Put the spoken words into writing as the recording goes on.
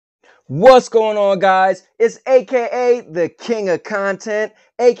What's going on, guys? It's AKA the King of Content,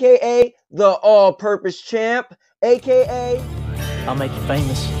 AKA the All-Purpose Champ, AKA I'll make you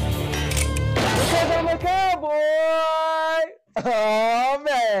famous. because I'm a cowboy. Oh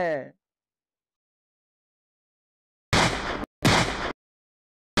man.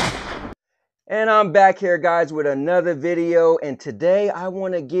 And I'm back here, guys, with another video, and today I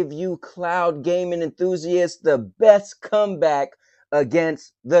want to give you cloud gaming enthusiasts the best comeback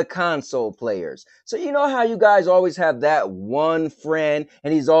against the console players. So you know how you guys always have that one friend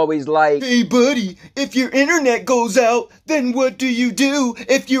and he's always like, "Hey buddy, if your internet goes out, then what do you do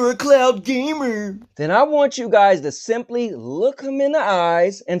if you're a cloud gamer?" Then I want you guys to simply look him in the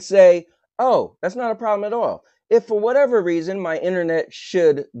eyes and say, oh, that's not a problem at all. If for whatever reason my internet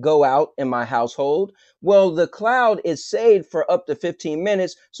should go out in my household, well, the cloud is saved for up to 15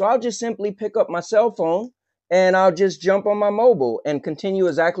 minutes. So I'll just simply pick up my cell phone and I'll just jump on my mobile and continue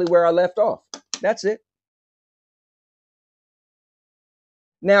exactly where I left off. That's it.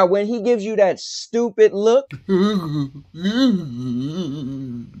 Now, when he gives you that stupid look,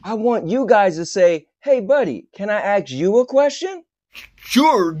 I want you guys to say, hey, buddy, can I ask you a question?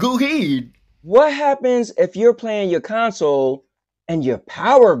 Sure, go ahead. What happens if you're playing your console and your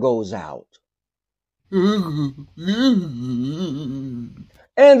power goes out?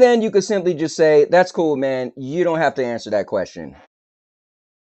 And then you could simply just say, that's cool, man. You don't have to answer that question.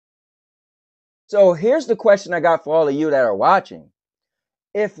 So here's the question I got for all of you that are watching.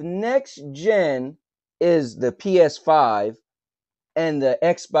 If next gen is the PS5 and the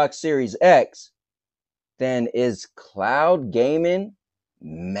Xbox Series X, then is cloud gaming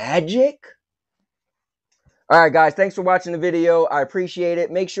magic? All right, guys, thanks for watching the video. I appreciate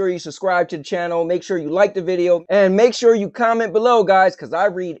it. Make sure you subscribe to the channel. Make sure you like the video. And make sure you comment below, guys, because I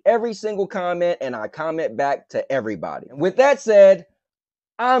read every single comment and I comment back to everybody. And with that said,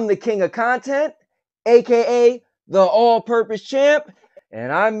 I'm the King of Content, a.k.a. the All-Purpose Champ.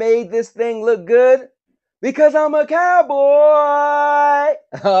 And I made this thing look good because I'm a cowboy.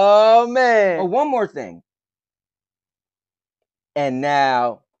 Oh, man. Oh, one more thing. And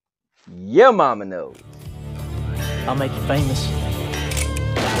now, your mama knows. I'll make you famous.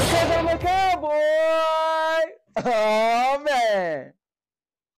 Because I'm a cowboy. Oh, man.